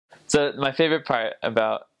So my favorite part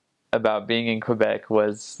about being in Quebec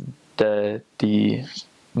was the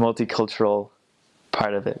multicultural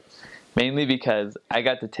part of it. Mainly because I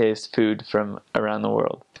got to taste food from around the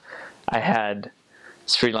world. I had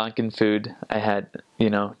Sri Lankan food. I had,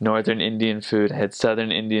 Northern Indian food. I had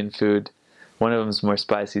Southern Indian food. One of them was more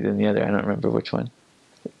spicy than the other. I don't remember which one.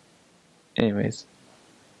 Anyways,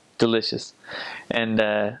 delicious. And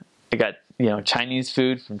I got, Chinese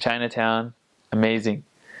food from Chinatown. Amazing.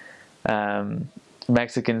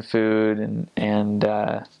 Mexican food and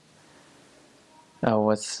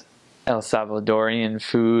what's El Salvadorian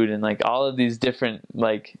food, and like all of these different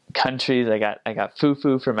like countries. I got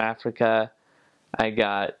fufu from Africa. I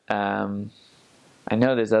got I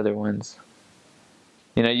know there's other ones.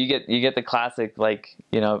 You get the classic like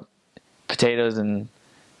potatoes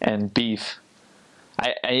and beef.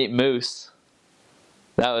 I ate moose.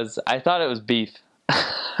 I thought it was beef.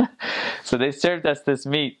 So they served us this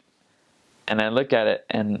meat, and I look at it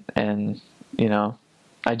and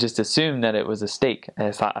I just assumed that it was a steak.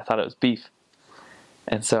 I thought it was beef,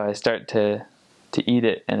 and so I start to eat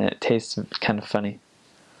it, and it tastes kind of funny.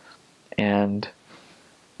 And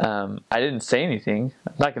I didn't say anything.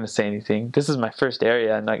 I'm not going to say anything. This is my first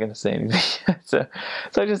area. I'm not going to say anything. so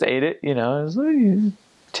I just ate it. It was like,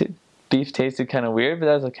 beef tasted kind of weird, but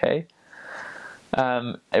that was okay.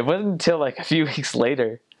 It wasn't until like a few weeks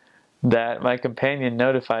later that my companion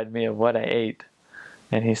notified me of what I ate,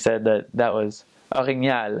 and he said that was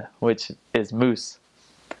orignal, which is moose.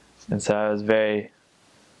 And so I was very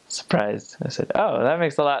surprised. I said, "Oh, that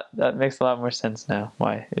makes a lot more sense now.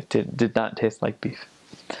 Why it did not taste like beef."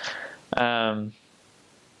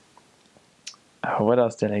 What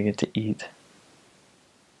else did I get to eat?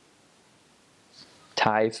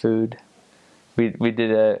 Thai food. We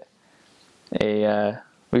did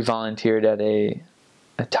we volunteered at a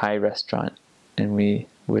Thai restaurant, and we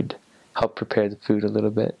would help prepare the food a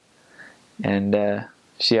little bit. And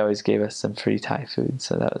she always gave us some free Thai food,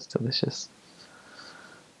 so that was delicious.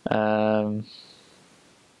 Any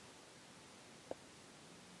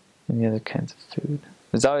other kinds of food?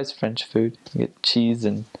 There's always French food. You get cheese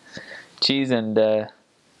and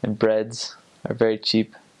breads are very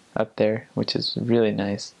cheap up there, which is really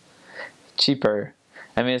nice. Cheaper.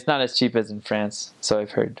 I mean, it's not as cheap as in France, so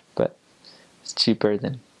I've heard, but it's cheaper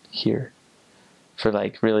than here for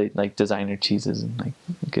like really like designer cheeses and like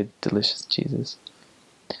good delicious cheeses.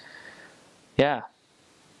 Yeah,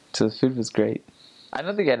 so the food was great. I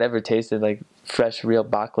don't think I'd ever tasted like fresh real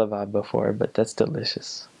baklava before, but that's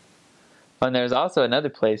delicious. And there's also another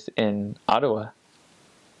place in Ottawa.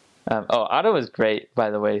 Ottawa's great, by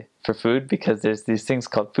the way, for food, because there's these things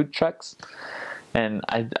called food trucks, and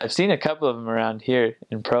I've seen a couple of them around here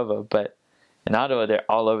in Provo, but in Ottawa they're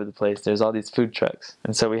all over the place. There's all these food trucks,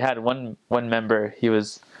 and so we had one member. He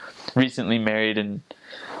was recently married and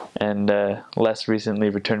less recently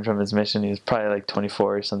returned from his mission. He was probably like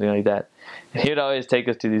 24 or something like that. And he would always take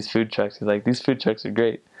us to these food trucks. He's like, "These food trucks are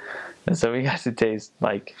great." And so we got to taste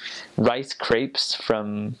like rice crepes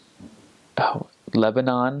from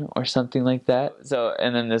Lebanon or something like that. So,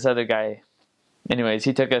 and then this other guy, anyways,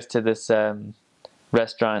 he took us to this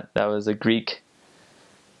restaurant that was a Greek.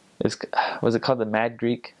 Was it called the Mad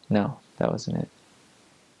Greek? No, that wasn't it.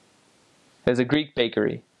 It was a Greek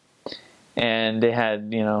bakery, and they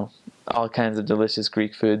had all kinds of delicious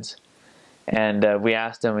Greek foods. And we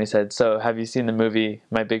asked them. We said, "So, have you seen the movie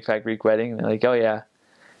My Big Fat Greek Wedding?" And they're like, "Oh yeah."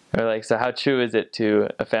 We're like, "So how true is it to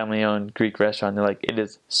a family-owned Greek restaurant?" They're like, "It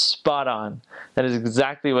is spot on. That is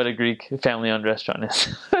exactly what a Greek family-owned restaurant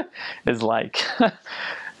is like."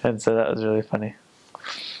 And so that was really funny.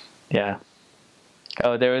 Yeah.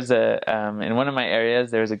 Oh, there was in one of my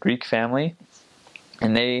areas, there was a Greek family,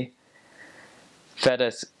 and they fed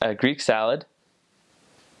us a Greek salad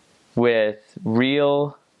with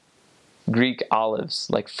real Greek olives,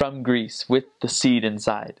 like from Greece, with the seed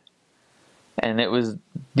inside. And it was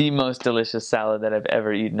the most delicious salad that I've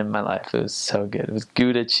ever eaten in my life. It was so good. It was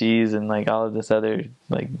Gouda cheese and like all of this other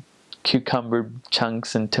like cucumber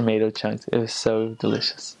chunks and tomato chunks. It was so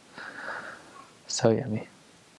delicious. So yummy.